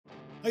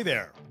Hi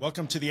there.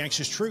 Welcome to The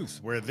Anxious Truth,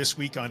 where this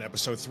week on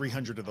episode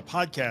 300 of the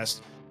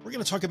podcast, we're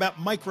going to talk about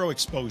micro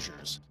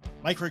exposures.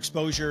 Micro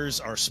exposures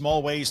are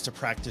small ways to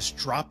practice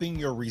dropping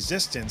your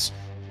resistance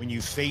when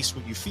you face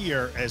what you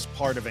fear as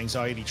part of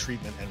anxiety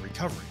treatment and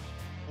recovery.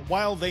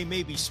 While they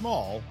may be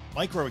small,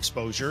 micro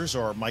exposures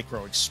or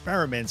micro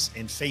experiments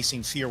in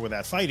facing fear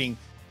without fighting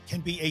can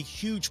be a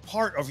huge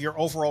part of your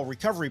overall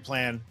recovery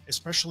plan,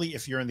 especially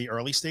if you're in the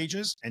early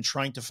stages and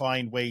trying to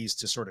find ways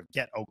to sort of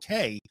get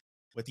okay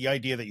with the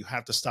idea that you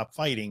have to stop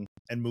fighting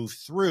and move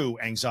through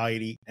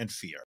anxiety and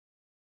fear.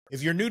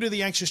 If you're new to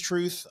The Anxious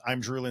Truth,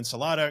 I'm Drew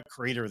Linsalata,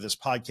 creator of this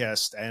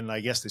podcast and I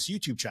guess this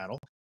YouTube channel.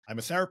 I'm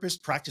a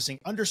therapist practicing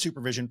under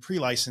supervision,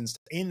 pre-licensed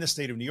in the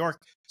state of New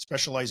York,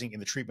 specializing in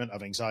the treatment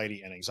of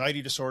anxiety and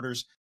anxiety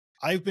disorders.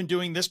 I've been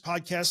doing this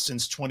podcast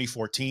since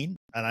 2014,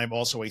 and I'm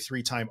also a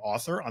 3-time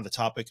author on the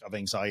topic of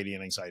anxiety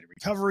and anxiety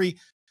recovery,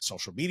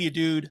 social media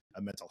dude,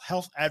 a mental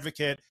health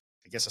advocate,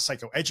 I guess a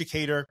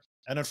psychoeducator,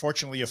 and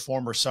unfortunately a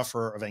former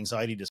sufferer of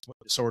anxiety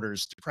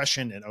disorders,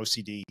 depression, and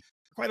OCD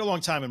for quite a long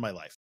time in my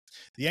life.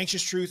 The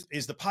Anxious Truth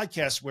is the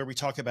podcast where we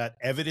talk about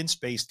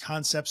evidence-based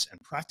concepts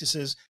and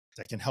practices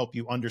that can help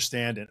you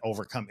understand and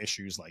overcome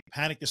issues like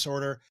panic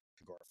disorder,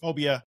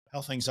 agoraphobia,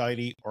 health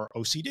anxiety, or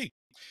OCD.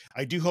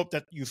 I do hope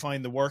that you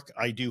find the work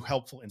I do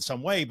helpful in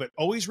some way, but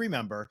always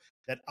remember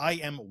that I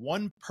am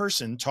one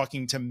person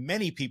talking to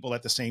many people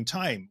at the same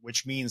time,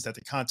 which means that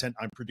the content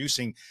I'm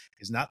producing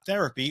is not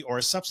therapy or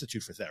a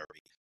substitute for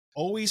therapy.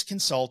 Always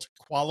consult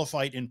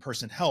qualified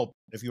in-person help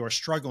if you are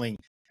struggling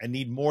and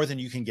need more than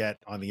you can get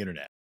on the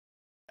internet.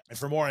 And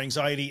for more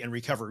anxiety and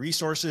recovery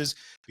resources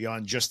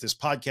beyond just this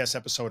podcast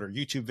episode or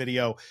YouTube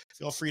video,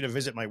 feel free to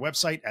visit my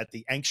website at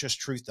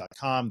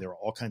theanxioustruth.com. There are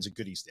all kinds of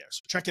goodies there,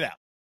 so check it out.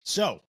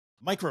 So,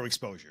 micro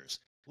exposures.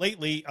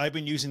 Lately, I've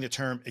been using the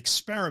term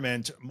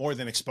experiment more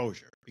than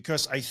exposure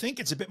because I think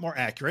it's a bit more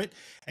accurate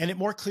and it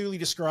more clearly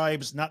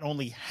describes not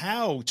only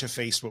how to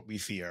face what we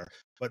fear,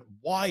 but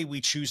why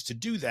we choose to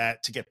do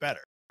that to get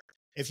better.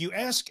 If you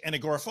ask an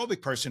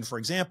agoraphobic person, for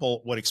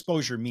example, what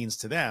exposure means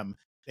to them,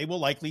 they will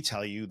likely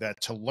tell you that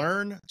to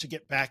learn to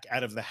get back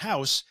out of the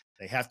house,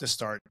 they have to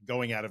start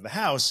going out of the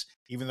house,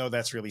 even though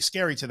that's really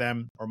scary to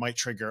them or might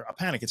trigger a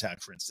panic attack,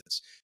 for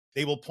instance.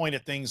 They will point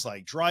at things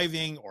like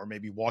driving or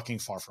maybe walking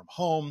far from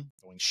home,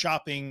 going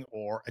shopping,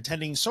 or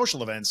attending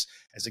social events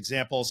as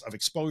examples of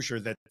exposure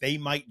that they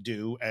might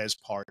do as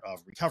part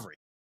of recovery.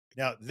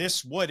 Now,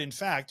 this would, in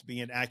fact, be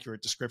an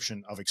accurate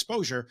description of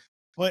exposure,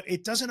 but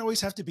it doesn't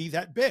always have to be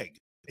that big.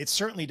 It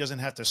certainly doesn't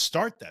have to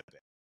start that big.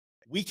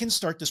 We can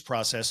start this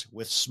process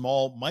with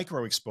small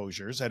micro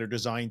exposures that are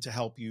designed to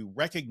help you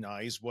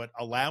recognize what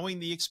allowing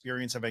the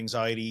experience of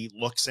anxiety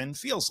looks and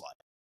feels like.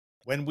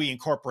 When we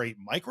incorporate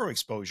micro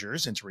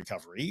exposures into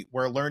recovery,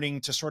 we're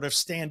learning to sort of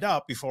stand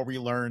up before we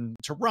learn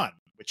to run,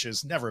 which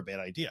is never a bad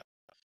idea.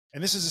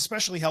 And this is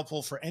especially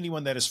helpful for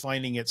anyone that is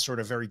finding it sort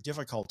of very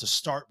difficult to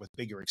start with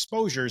bigger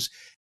exposures,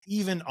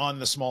 even on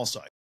the small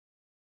side.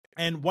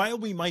 And while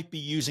we might be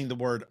using the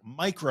word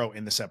micro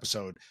in this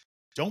episode,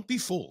 don't be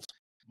fooled.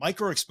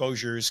 Micro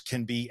exposures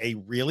can be a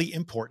really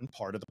important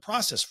part of the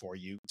process for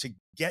you to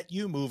get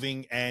you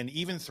moving and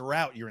even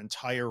throughout your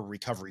entire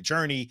recovery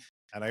journey.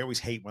 And I always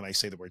hate when I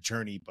say the word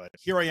journey, but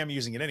here I am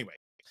using it anyway.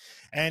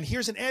 And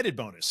here's an added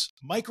bonus.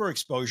 Micro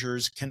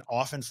exposures can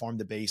often form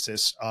the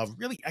basis of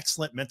really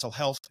excellent mental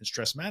health and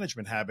stress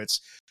management habits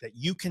that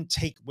you can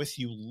take with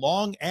you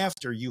long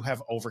after you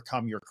have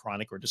overcome your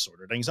chronic or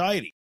disordered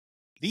anxiety.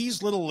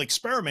 These little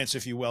experiments,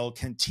 if you will,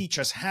 can teach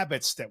us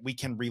habits that we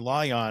can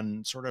rely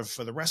on sort of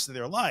for the rest of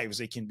their lives.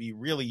 They can be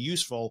really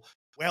useful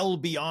well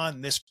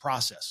beyond this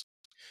process.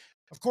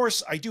 Of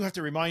course, I do have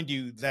to remind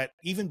you that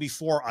even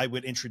before I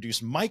would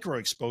introduce micro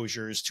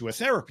exposures to a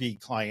therapy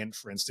client,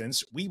 for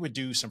instance, we would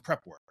do some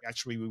prep work.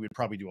 Actually, we would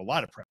probably do a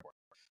lot of prep work.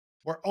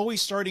 We're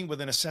always starting with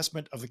an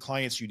assessment of the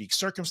client's unique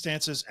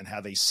circumstances and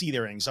how they see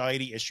their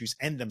anxiety issues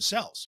and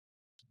themselves.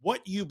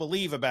 What you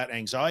believe about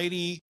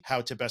anxiety,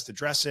 how to best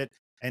address it,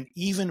 and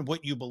even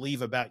what you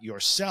believe about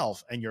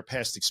yourself and your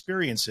past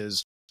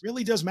experiences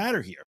really does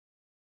matter here.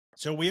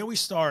 So we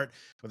always start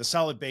with a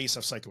solid base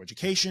of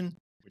psychoeducation,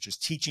 which is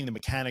teaching the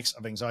mechanics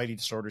of anxiety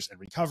disorders and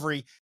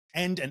recovery,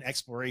 and an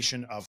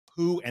exploration of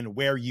who and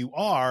where you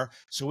are,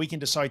 so we can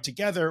decide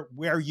together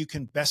where you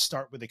can best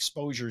start with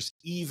exposures,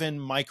 even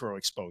micro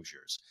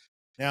exposures.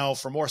 Now,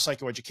 for more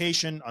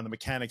psychoeducation on the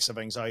mechanics of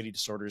anxiety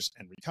disorders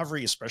and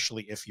recovery,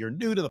 especially if you're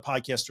new to the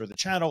podcast or the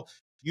channel,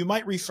 you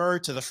might refer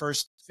to the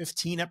first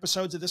 15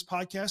 episodes of this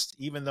podcast,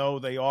 even though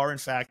they are, in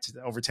fact,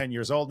 over 10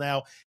 years old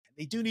now.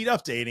 They do need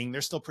updating.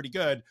 They're still pretty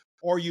good.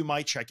 Or you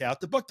might check out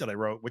the book that I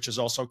wrote, which is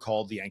also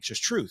called The Anxious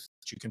Truth.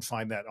 You can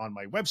find that on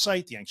my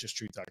website,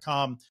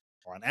 theanxioustruth.com,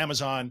 or on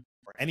Amazon,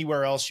 or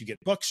anywhere else you get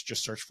books.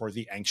 Just search for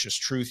The Anxious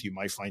Truth. You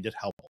might find it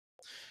helpful.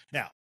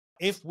 Now,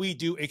 if we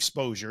do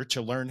exposure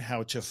to learn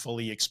how to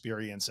fully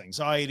experience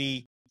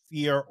anxiety,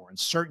 fear, or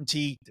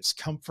uncertainty,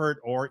 discomfort,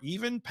 or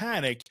even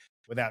panic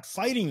without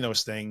fighting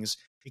those things,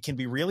 it can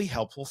be really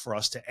helpful for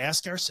us to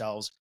ask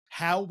ourselves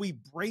how we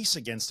brace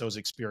against those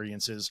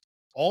experiences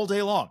all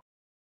day long.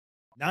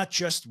 not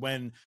just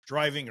when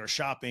driving or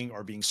shopping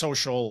or being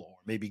social or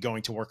maybe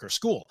going to work or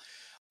school.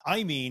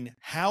 I mean,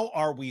 how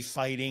are we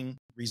fighting,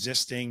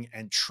 resisting,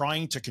 and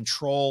trying to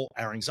control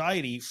our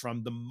anxiety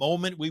from the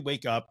moment we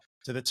wake up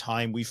to the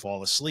time we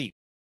fall asleep?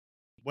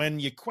 When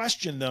you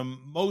question them,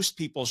 most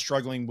people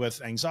struggling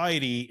with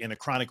anxiety in a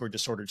chronic or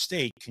disordered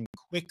state can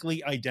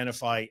quickly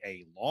identify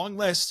a long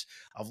list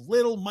of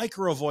little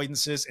micro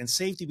avoidances and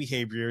safety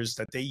behaviors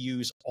that they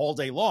use all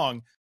day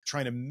long,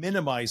 trying to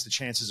minimize the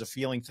chances of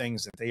feeling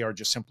things that they are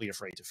just simply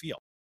afraid to feel.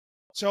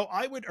 So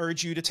I would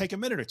urge you to take a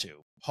minute or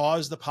two,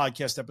 pause the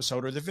podcast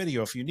episode or the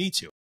video if you need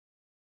to.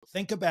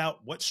 Think about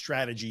what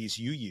strategies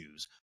you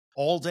use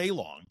all day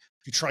long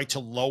to try to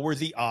lower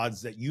the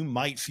odds that you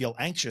might feel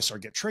anxious or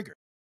get triggered.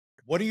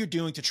 What are you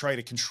doing to try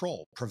to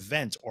control,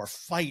 prevent, or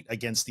fight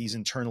against these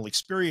internal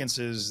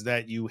experiences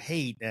that you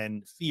hate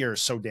and fear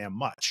so damn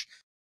much?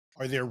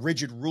 Are there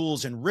rigid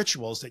rules and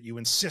rituals that you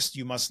insist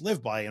you must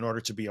live by in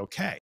order to be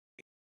okay?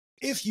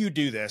 If you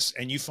do this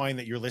and you find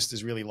that your list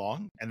is really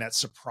long and that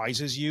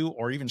surprises you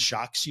or even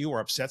shocks you or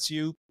upsets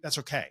you, that's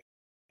okay.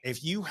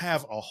 If you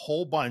have a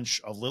whole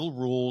bunch of little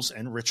rules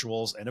and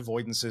rituals and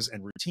avoidances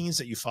and routines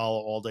that you follow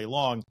all day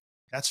long,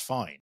 that's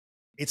fine.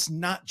 It's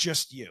not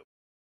just you.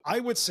 I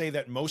would say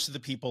that most of the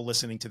people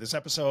listening to this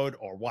episode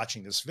or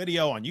watching this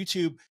video on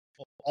YouTube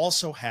will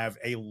also have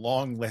a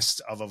long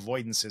list of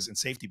avoidances and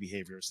safety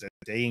behaviors that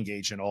they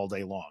engage in all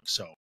day long.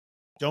 So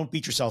don't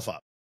beat yourself up.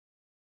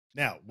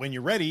 Now, when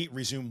you're ready,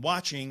 resume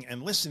watching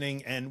and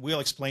listening, and we'll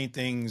explain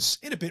things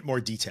in a bit more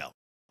detail.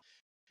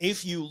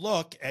 If you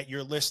look at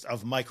your list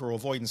of micro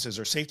avoidances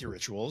or safety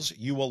rituals,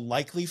 you will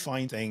likely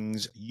find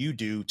things you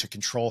do to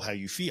control how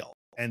you feel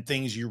and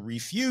things you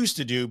refuse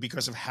to do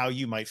because of how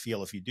you might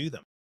feel if you do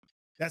them.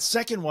 That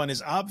second one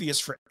is obvious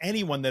for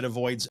anyone that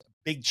avoids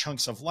big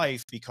chunks of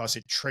life because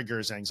it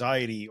triggers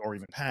anxiety or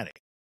even panic.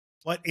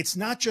 But it's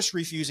not just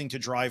refusing to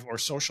drive or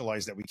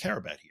socialize that we care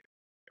about here.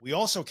 We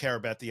also care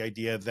about the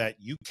idea that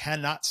you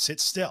cannot sit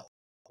still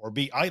or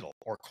be idle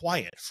or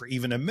quiet for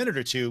even a minute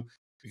or two,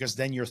 because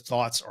then your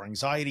thoughts or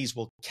anxieties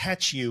will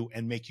catch you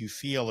and make you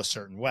feel a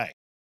certain way.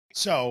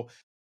 So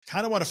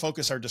kind of want to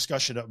focus our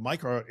discussion of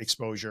micro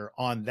exposure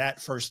on that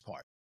first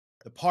part.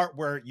 The part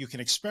where you can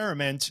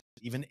experiment,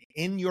 even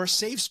in your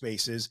safe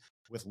spaces,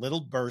 with little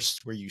bursts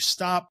where you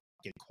stop,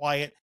 get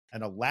quiet,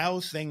 and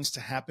allow things to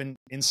happen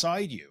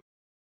inside you.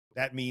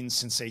 That means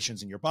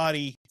sensations in your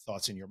body,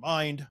 thoughts in your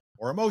mind,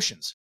 or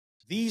emotions.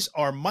 These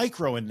are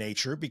micro in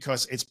nature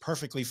because it's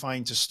perfectly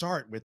fine to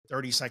start with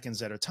 30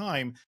 seconds at a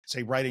time,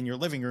 say right in your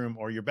living room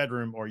or your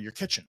bedroom or your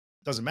kitchen.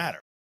 Doesn't matter.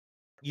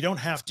 You don't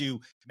have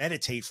to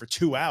meditate for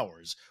 2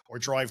 hours or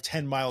drive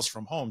 10 miles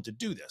from home to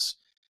do this.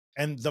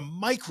 And the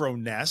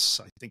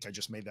microness, I think I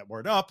just made that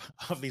word up,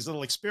 of these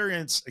little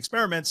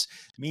experiments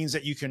means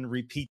that you can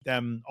repeat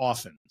them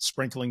often,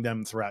 sprinkling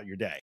them throughout your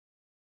day.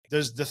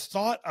 Does the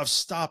thought of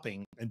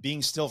stopping and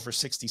being still for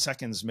 60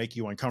 seconds make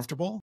you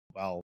uncomfortable?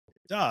 Well,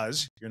 it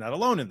does. You're not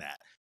alone in that.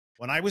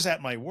 When I was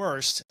at my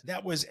worst,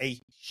 that was a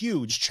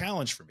huge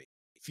challenge for me.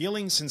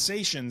 Feeling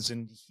sensations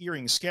and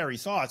hearing scary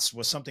thoughts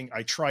was something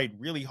I tried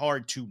really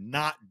hard to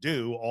not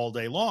do all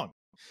day long.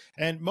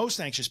 And most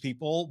anxious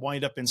people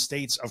wind up in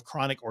states of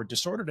chronic or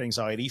disordered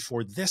anxiety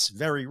for this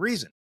very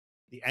reason.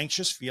 The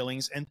anxious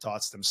feelings and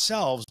thoughts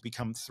themselves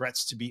become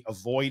threats to be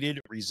avoided,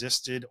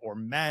 resisted, or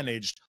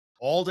managed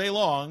all day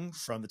long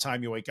from the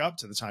time you wake up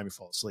to the time you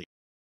fall asleep.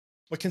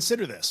 But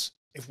consider this.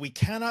 If we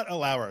cannot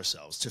allow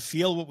ourselves to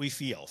feel what we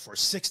feel for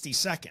 60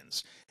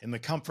 seconds in the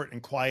comfort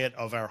and quiet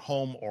of our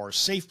home or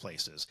safe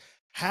places,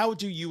 how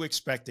do you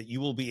expect that you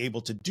will be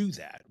able to do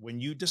that when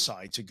you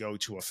decide to go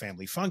to a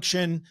family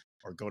function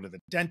or go to the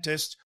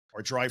dentist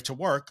or drive to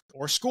work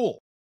or school?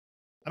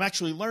 I'm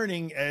actually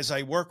learning as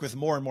I work with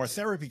more and more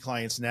therapy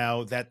clients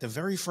now that the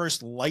very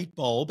first light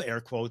bulb, air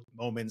quote,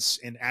 moments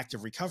in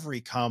active recovery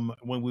come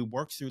when we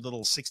work through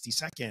little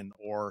 60-second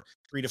or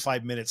 3 to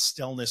 5 minute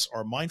stillness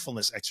or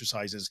mindfulness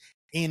exercises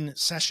in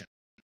session.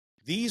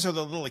 These are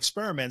the little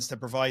experiments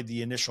that provide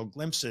the initial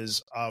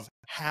glimpses of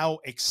how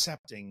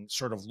accepting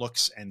sort of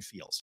looks and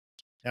feels.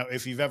 Now,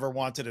 if you've ever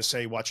wanted to,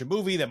 say, watch a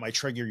movie that might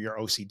trigger your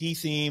OCD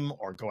theme,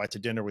 or go out to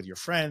dinner with your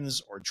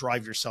friends, or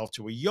drive yourself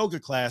to a yoga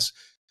class,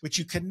 but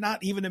you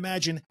cannot even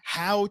imagine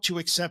how to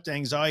accept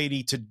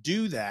anxiety to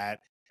do that,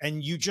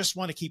 and you just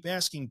want to keep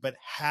asking, but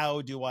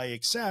how do I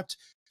accept?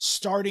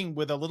 Starting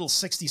with a little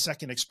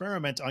 60-second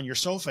experiment on your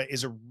sofa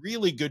is a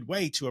really good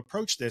way to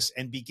approach this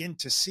and begin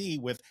to see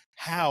with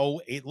how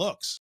it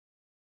looks.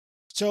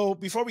 So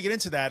before we get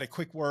into that, a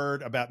quick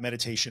word about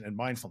meditation and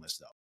mindfulness,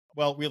 though.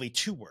 Well, really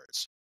 2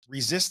 words: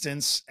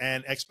 resistance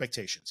and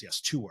expectations. Yes,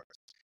 2 words.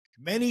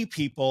 Many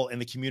people in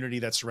the community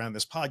that surround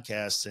this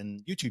podcast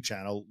and YouTube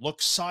channel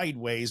look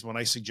sideways when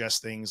I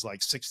suggest things like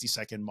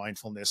 60-second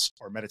mindfulness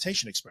or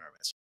meditation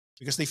experiments,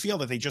 because they feel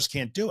that they just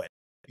can't do it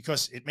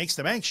because it makes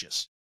them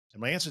anxious. And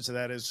my answer to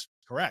that is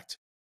correct.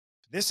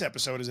 This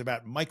episode is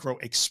about micro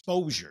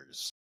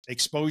exposures.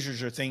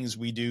 Exposures are things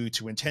we do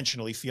to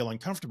intentionally feel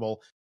uncomfortable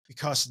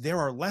because there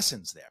are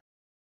lessons there.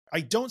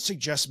 I don't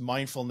suggest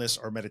mindfulness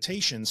or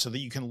meditation so that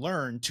you can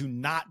learn to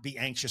not be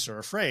anxious or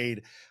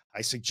afraid.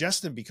 I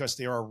suggest them because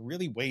there are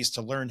really ways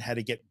to learn how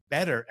to get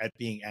better at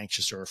being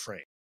anxious or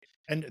afraid.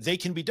 And they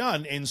can be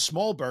done in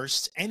small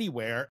bursts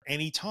anywhere,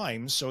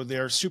 anytime. So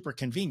they're super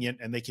convenient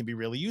and they can be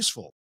really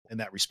useful in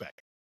that respect.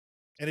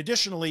 And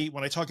additionally,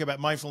 when I talk about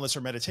mindfulness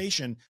or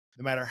meditation,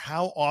 no matter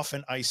how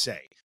often I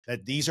say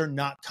that these are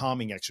not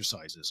calming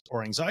exercises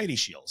or anxiety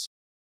shields,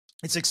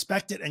 it's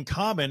expected and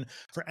common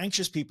for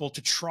anxious people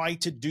to try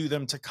to do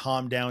them to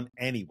calm down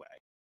anyway.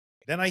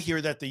 Then I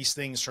hear that these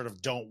things sort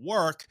of don't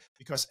work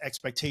because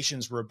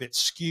expectations were a bit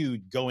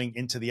skewed going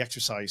into the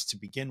exercise to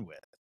begin with.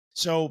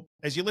 So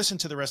as you listen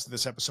to the rest of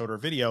this episode or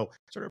video,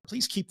 sort of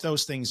please keep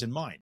those things in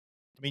mind.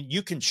 I mean,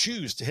 you can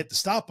choose to hit the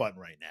stop button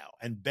right now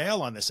and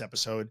bail on this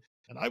episode,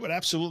 and I would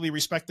absolutely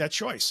respect that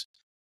choice.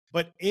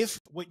 But if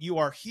what you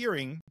are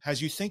hearing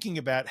has you thinking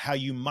about how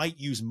you might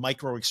use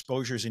micro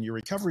exposures in your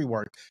recovery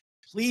work,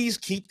 please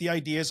keep the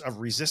ideas of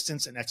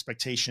resistance and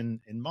expectation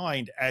in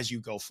mind as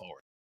you go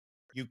forward.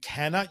 You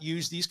cannot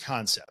use these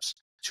concepts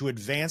to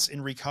advance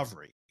in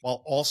recovery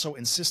while also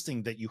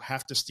insisting that you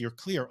have to steer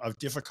clear of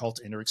difficult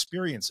inner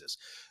experiences.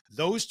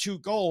 Those two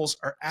goals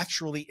are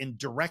actually in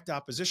direct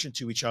opposition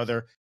to each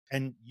other,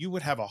 and you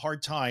would have a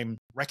hard time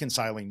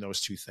reconciling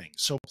those two things.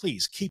 So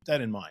please keep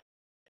that in mind.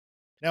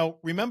 Now,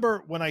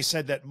 remember when I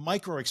said that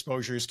micro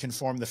exposures can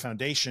form the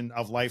foundation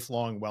of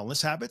lifelong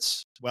wellness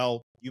habits?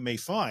 Well, you may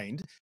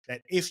find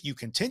that if you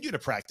continue to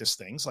practice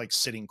things like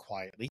sitting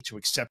quietly to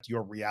accept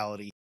your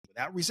reality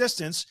without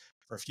resistance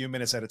for a few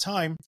minutes at a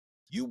time,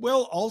 you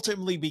will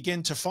ultimately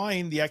begin to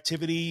find the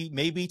activity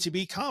maybe to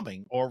be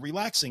calming or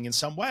relaxing in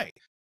some way.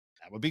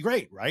 That would be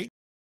great, right?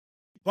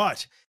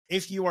 But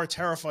if you are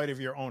terrified of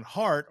your own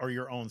heart or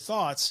your own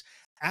thoughts,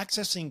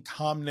 accessing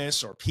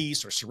calmness or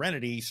peace or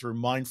serenity through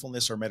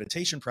mindfulness or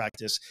meditation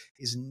practice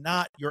is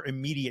not your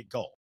immediate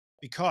goal,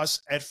 because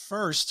at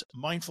first,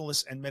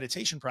 mindfulness and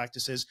meditation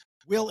practices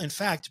will in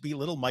fact be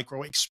little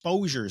micro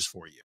exposures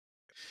for you.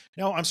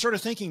 Now, I'm sort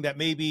of thinking that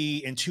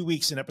maybe in 2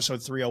 weeks in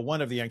episode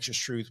 301 of The Anxious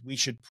Truth, we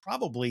should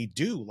probably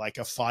do like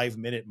a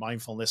 5-minute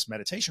mindfulness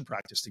meditation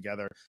practice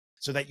together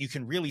so that you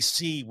can really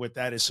see what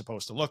that is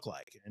supposed to look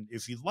like. And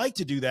if you'd like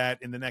to do that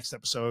in the next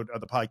episode of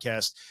the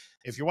podcast,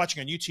 if you're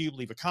watching on YouTube,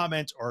 leave a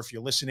comment, or if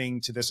you're listening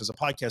to this as a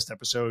podcast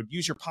episode,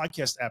 use your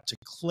podcast app to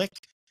click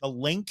the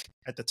link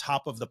at the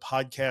top of the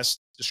podcast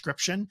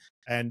description,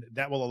 and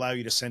that will allow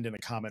you to send in a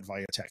comment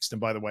via text.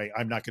 And by the way,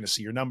 I'm not going to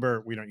see your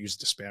number. We don't use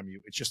it to spam you.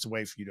 It's just a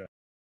way for you to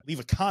leave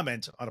a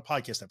comment on a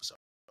podcast episode.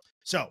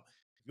 So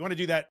if you want to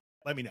do that,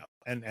 let me know,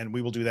 and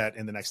we will do that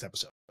in the next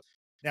episode.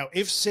 Now,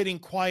 if sitting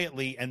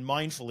quietly and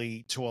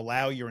mindfully to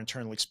allow your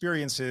internal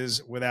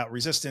experiences without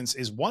resistance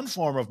is one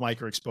form of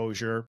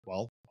microexposure,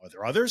 well, are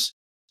there others?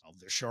 Well,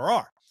 there sure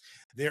are.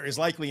 There is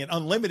likely an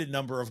unlimited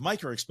number of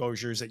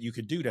microexposures that you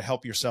could do to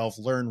help yourself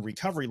learn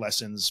recovery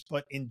lessons.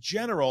 But in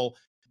general,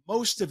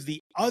 most of the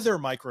other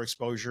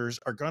microexposures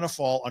are going to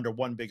fall under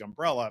one big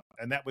umbrella,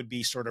 and that would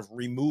be sort of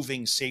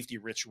removing safety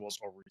rituals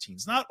or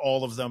routines. Not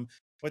all of them,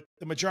 but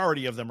the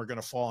majority of them are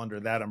going to fall under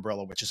that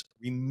umbrella, which is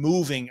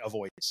removing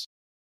avoidance.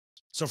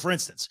 So for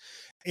instance,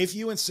 if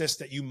you insist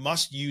that you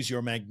must use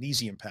your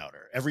magnesium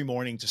powder every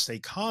morning to stay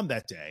calm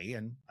that day,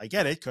 and I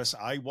get it because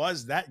I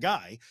was that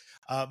guy,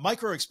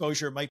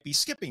 microexposure might be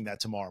skipping that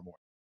tomorrow morning.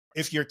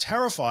 If you're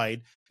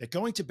terrified that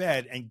going to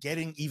bed and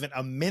getting even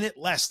a minute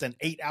less than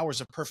 8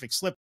 hours of perfect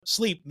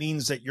sleep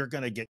means that you're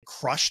going to get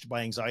crushed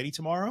by anxiety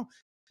tomorrow,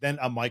 then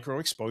a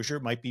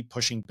microexposure might be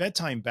pushing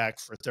bedtime back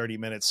for 30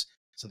 minutes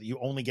so that you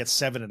only get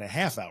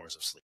 7.5 hours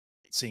of sleep,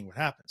 seeing what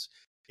happens.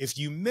 If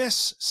you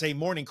miss, say,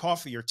 morning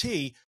coffee or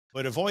tea,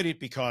 but avoid it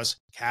because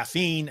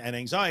caffeine and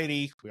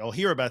anxiety, we all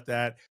hear about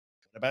that.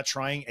 What about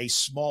trying a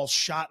small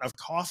shot of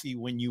coffee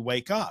when you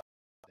wake up?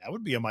 That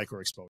would be a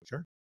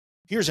microexposure.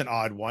 Here's an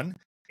odd one.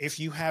 If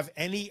you have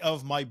any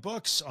of my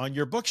books on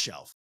your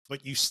bookshelf,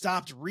 but you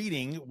stopped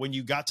reading when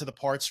you got to the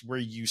parts where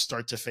you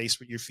start to face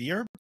what you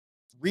fear,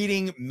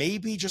 reading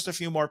maybe just a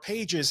few more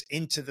pages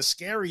into the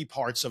scary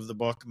parts of the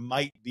book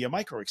might be a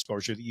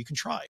microexposure that you can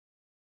try.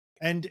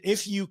 And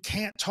if you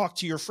can't talk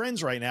to your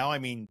friends right now, I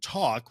mean,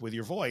 talk with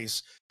your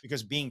voice,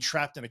 because being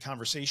trapped in a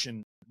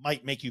conversation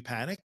might make you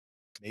panic,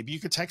 maybe you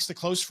could text a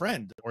close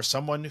friend or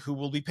someone who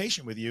will be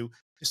patient with you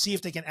to see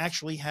if they can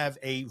actually have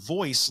a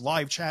voice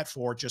live chat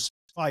for just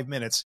 5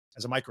 minutes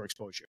as a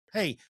microexposure.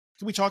 Hey,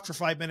 can we talk for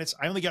 5 minutes?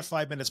 I only got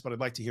 5 minutes, but I'd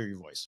like to hear your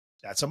voice.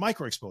 That's a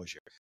microexposure.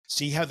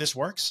 See how this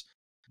works?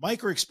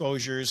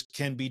 Microexposures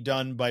can be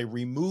done by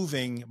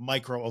removing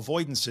micro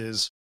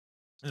avoidances,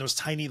 those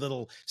tiny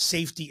little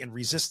safety and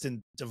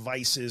resistant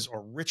devices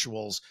or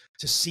rituals,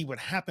 to see what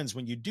happens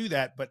when you do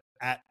that, but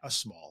at a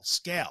small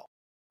scale.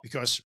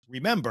 Because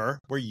remember,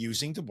 we're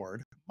using the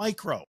word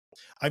micro.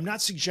 I'm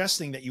not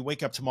suggesting that you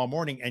wake up tomorrow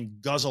morning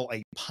and guzzle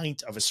a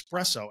pint of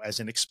espresso as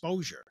an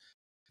exposure.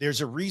 There's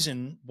a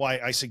reason why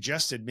I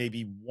suggested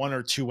maybe 1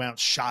 or 2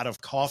 ounce shot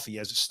of coffee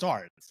as a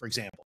start, for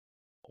example.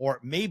 Or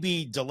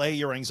maybe delay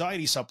your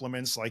anxiety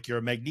supplements like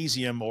your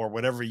magnesium or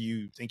whatever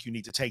you think you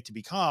need to take to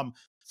be calm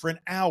for an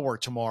hour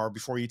tomorrow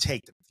before you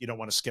take them if you don't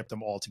want to skip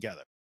them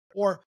altogether.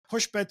 Or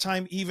push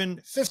bedtime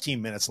even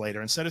 15 minutes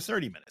later instead of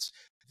 30 minutes.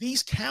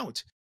 These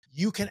count.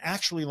 You can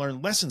actually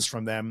learn lessons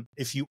from them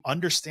if you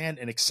understand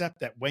and accept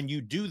that when you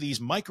do these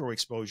micro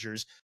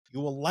exposures, you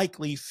will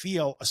likely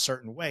feel a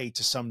certain way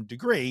to some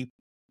degree.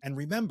 And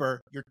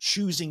remember, you're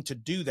choosing to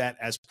do that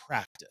as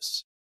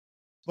practice.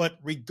 But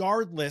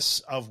regardless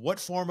of what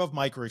form of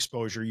micro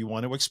exposure you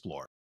want to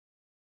explore,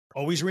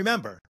 always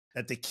remember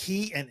that the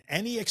key in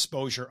any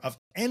exposure of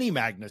any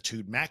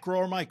magnitude, macro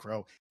or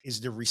micro,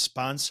 is the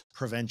response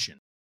prevention.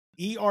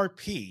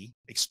 ERP,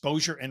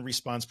 exposure and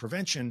response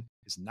prevention,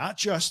 is not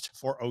just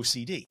for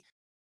OCD.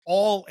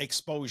 All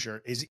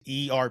exposure is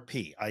ERP.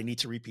 I need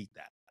to repeat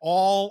that.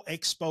 All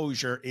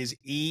exposure is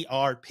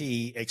ERP,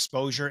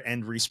 exposure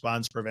and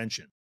response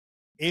prevention.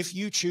 If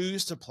you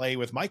choose to play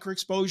with micro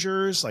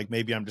exposures, like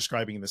maybe I'm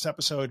describing in this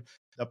episode,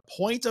 the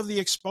point of the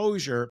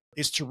exposure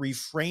is to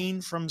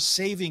refrain from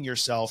saving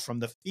yourself from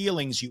the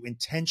feelings you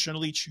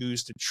intentionally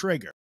choose to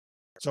trigger.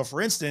 So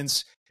for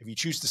instance, if you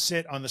choose to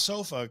sit on the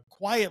sofa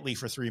quietly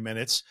for 3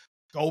 minutes,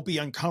 go be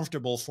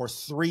uncomfortable for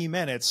 3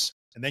 minutes,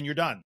 and then you're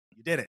done.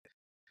 You did it.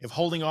 If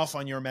holding off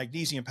on your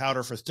magnesium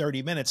powder for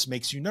 30 minutes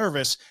makes you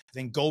nervous,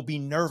 then go be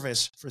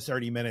nervous for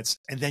 30 minutes,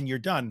 and then you're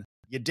done.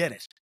 You did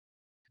it.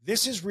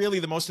 This is really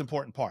the most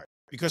important part,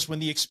 because when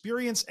the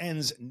experience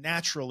ends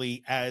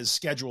naturally as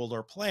scheduled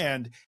or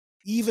planned,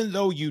 even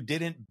though you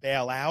didn't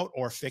bail out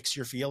or fix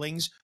your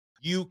feelings,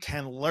 you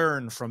can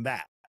learn from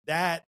that.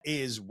 That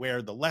is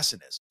where the lesson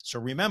is. So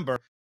remember,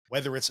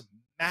 whether it's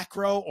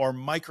macro or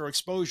micro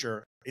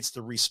exposure, it's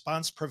the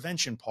response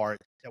prevention part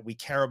that we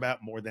care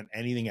about more than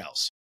anything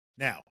else.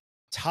 Now,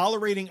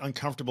 tolerating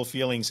uncomfortable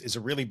feelings is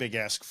a really big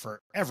ask for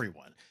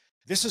everyone.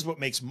 This is what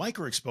makes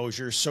micro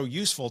exposure so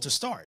useful to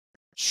start.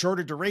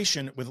 Shorter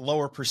duration with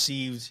lower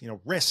perceived,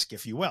 risk,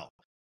 if you will.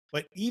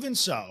 But even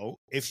so,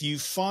 if you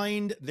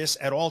find this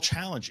at all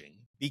challenging,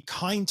 be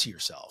kind to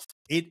yourself.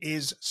 It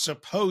is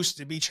supposed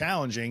to be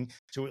challenging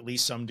to at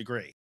least some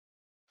degree.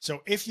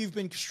 So if you've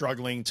been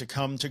struggling to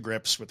come to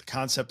grips with the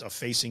concept of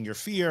facing your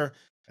fear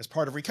as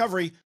part of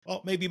recovery,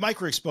 well, maybe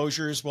micro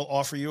exposures will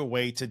offer you a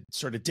way to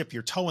sort of dip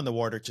your toe in the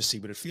water to see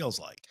what it feels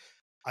like.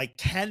 I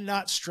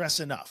cannot stress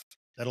enough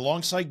that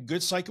alongside good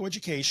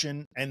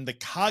psychoeducation and the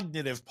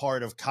cognitive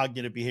part of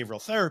cognitive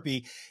behavioral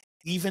therapy,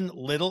 even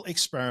little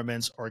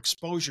experiments or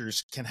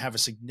exposures can have a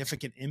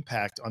significant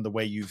impact on the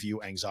way you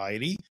view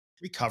anxiety,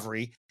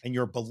 recovery, and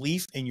your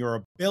belief in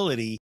your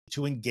ability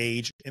to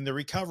engage in the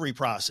recovery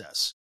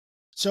process.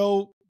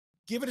 So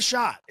give it a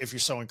shot if you're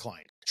so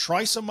inclined.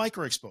 Try some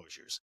micro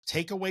exposures.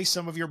 Take away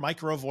some of your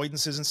micro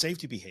avoidances and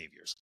safety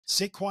behaviors.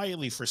 Sit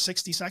quietly for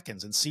 60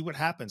 seconds and see what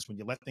happens when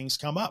you let things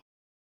come up.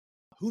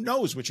 Who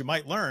knows what you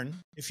might learn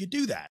if you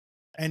do that?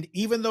 And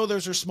even though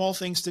those are small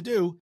things to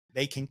do,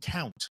 they can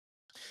count.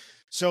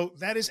 So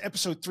that is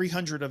episode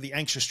 300 of The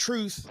Anxious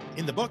Truth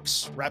in the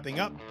books,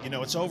 wrapping up.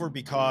 It's over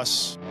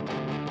because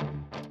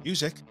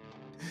music.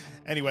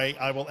 Anyway,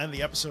 I will end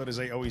the episode as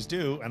I always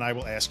do, and I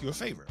will ask you a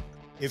favor.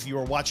 If you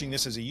are watching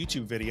this as a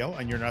YouTube video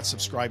and you're not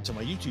subscribed to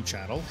my YouTube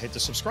channel, hit the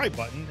subscribe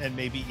button and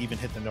maybe even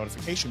hit the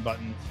notification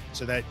button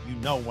so that you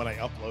know when I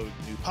upload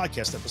new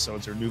podcast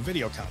episodes or new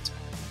video content.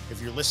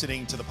 If you're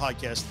listening to the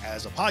podcast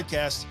as a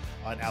podcast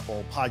on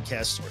Apple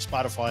Podcasts or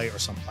Spotify or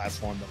some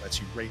platform that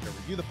lets you rate or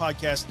review the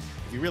podcast,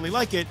 if you really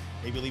like it,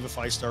 maybe leave a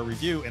 5-star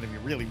review. And if you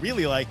really,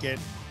 really like it,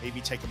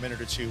 maybe take a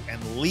minute or two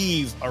and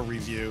leave a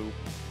review,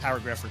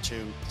 paragraph or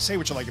two, to say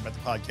what you like about the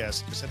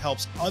podcast, because it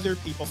helps other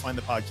people find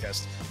the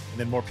podcast and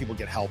then more people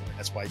get help. And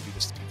that's why I do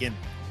this to begin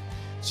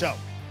with. So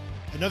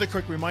another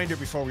quick reminder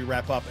before we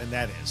wrap up, and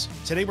that is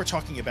today we're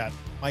talking about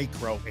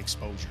micro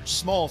exposures,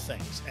 small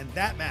things, and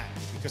that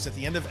matters because at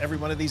the end of every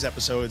one of these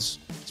episodes,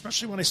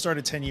 especially when I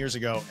started 10 years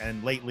ago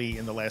and lately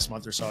in the last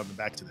month or so, I've been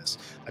back to this.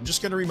 I'm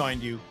just going to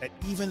remind you that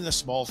even the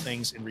small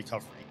things in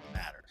recovery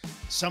matter.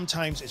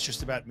 Sometimes it's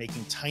just about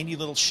making tiny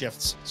little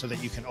shifts so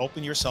that you can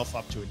open yourself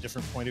up to a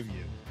different point of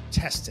view,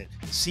 test it,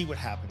 see what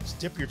happens,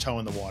 dip your toe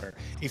in the water.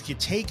 If you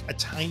take a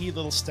tiny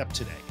little step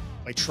today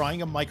by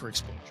trying a micro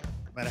exposure,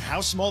 no matter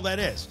how small that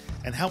is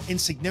and how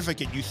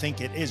insignificant you think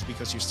it is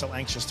because you're still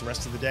anxious the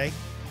rest of the day,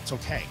 it's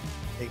okay.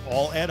 They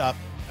all add up.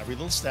 Every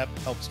little step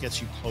helps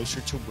get you closer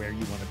to where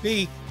you want to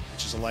be,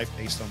 which is a life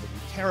based on what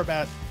you care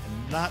about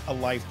and not a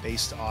life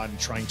based on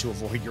trying to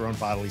avoid your own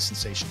bodily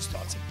sensations,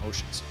 thoughts, and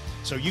emotions.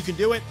 So you can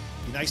do it.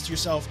 Be nice to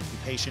yourself,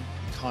 be patient,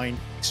 be kind,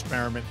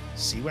 experiment,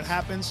 see what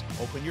happens,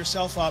 open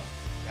yourself up.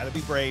 You got to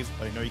be brave,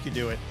 but I know you can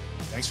do it.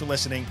 Thanks for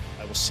listening.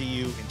 I will see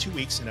you in 2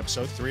 weeks in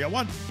episode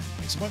 301.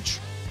 Thanks a bunch.